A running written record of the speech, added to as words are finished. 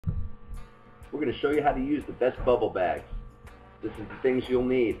We're going to show you how to use the best bubble bags. This is the things you'll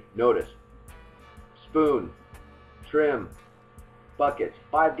need. Notice: spoon, trim, buckets,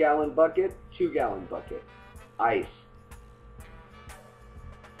 5-gallon bucket, 2-gallon bucket, ice.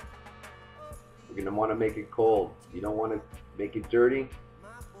 We're going to want to make it cold. You don't want to make it dirty.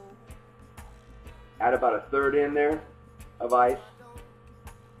 Add about 1/3 in there of ice.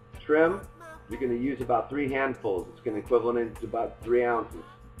 Trim, you're going to use about 3 handfuls. It's going to equivalent to about 3 ounces.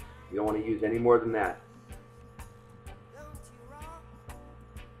 You don't want to use any more than that.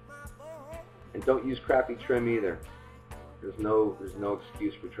 And don't use crappy trim either. There's no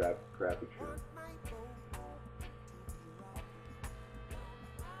excuse for crappy trim.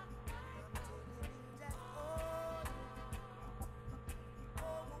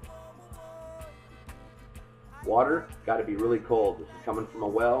 Water, got to be really cold. This is coming from a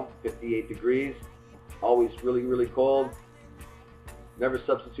well, 58 degrees. Always really, really cold. Never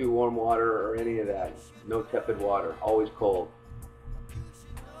substitute warm water or any of that. No tepid water, always cold.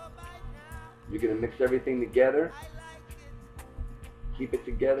 You're going to mix everything together. Keep it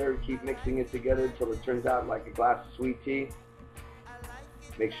together, keep mixing it together until it turns out like a glass of sweet tea.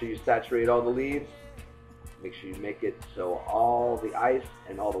 Make sure you saturate all the leaves. Make sure you make it so all the ice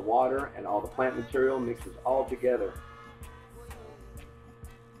and all the water and all the plant material mixes all together.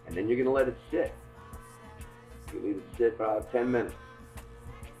 And then you're going to let it sit. You leave it sit for about 10 minutes.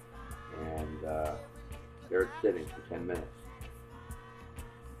 And there it's sitting for 10 minutes.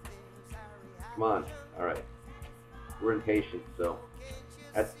 Come on. All right. We're impatient, so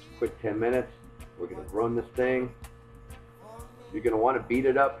that's a quick 10 minutes. We're going to run this thing. You're going to want to beat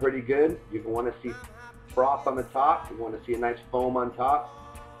it up pretty good. You're going to want to see froth on the top. You want to see a nice foam on top.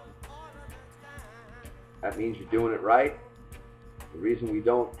 That means you're doing it right. The reason we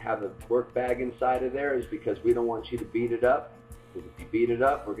don't have a work bag inside of there is because we don't want you to beat it up. Because if you beat it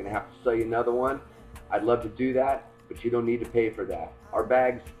up, we're going to have to sell you another one. I'd love to do that, but you don't need to pay for that. Our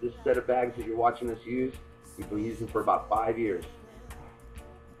bags, this set of bags that you're watching us use, we've been using for about 5 years.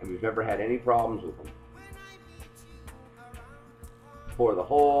 And we've never had any problems with them. Pour the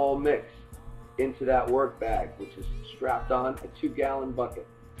whole mix into that work bag, which is strapped on a 2-gallon bucket.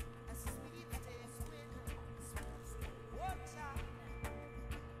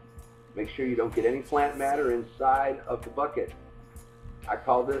 Make sure you don't get any plant matter inside of the bucket. I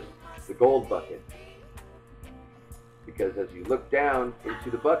call this the gold bucket, because as you look down into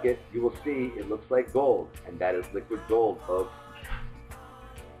the bucket, you will see it looks like gold, and that is liquid gold, folks.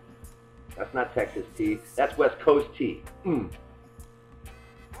 That's not Texas tea, that's West Coast tea.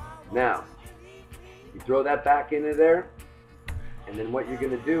 Now, you throw that back into there, and then what you're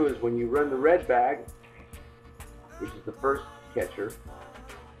going to do is when you run the red bag, which is the first catcher,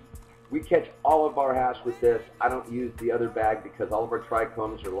 we catch all of our hash with this. I don't use the other bag because all of our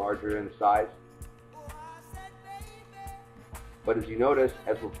trichomes are larger in size. But as you notice,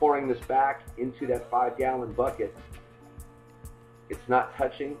 as we're pouring this back into that 5-gallon bucket, it's not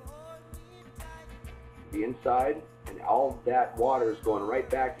touching the inside, and all of that water is going right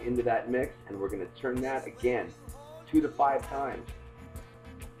back into that mix, and we're going to turn that again 2 to 5 times.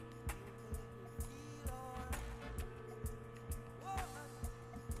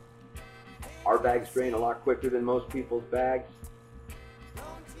 Our bags drain a lot quicker than most people's bags.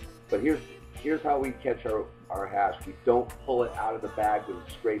 But here's how we catch our hash. We don't pull it out of the bag and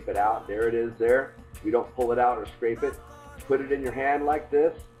scrape it out. There it is there. We don't pull it out or scrape it. Put it in your hand like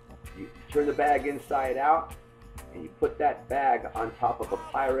this. You turn the bag inside out, and you put that bag on top of a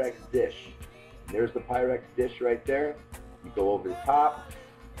Pyrex dish. And there's the Pyrex dish right there. You go over the top,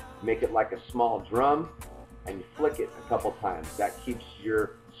 make it like a small drum, and you flick it a couple times. That keeps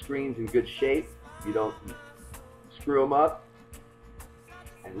your screens in good shape. You don't screw them up.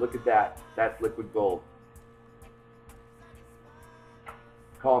 And look at that. That's liquid gold.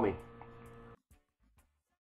 Call me.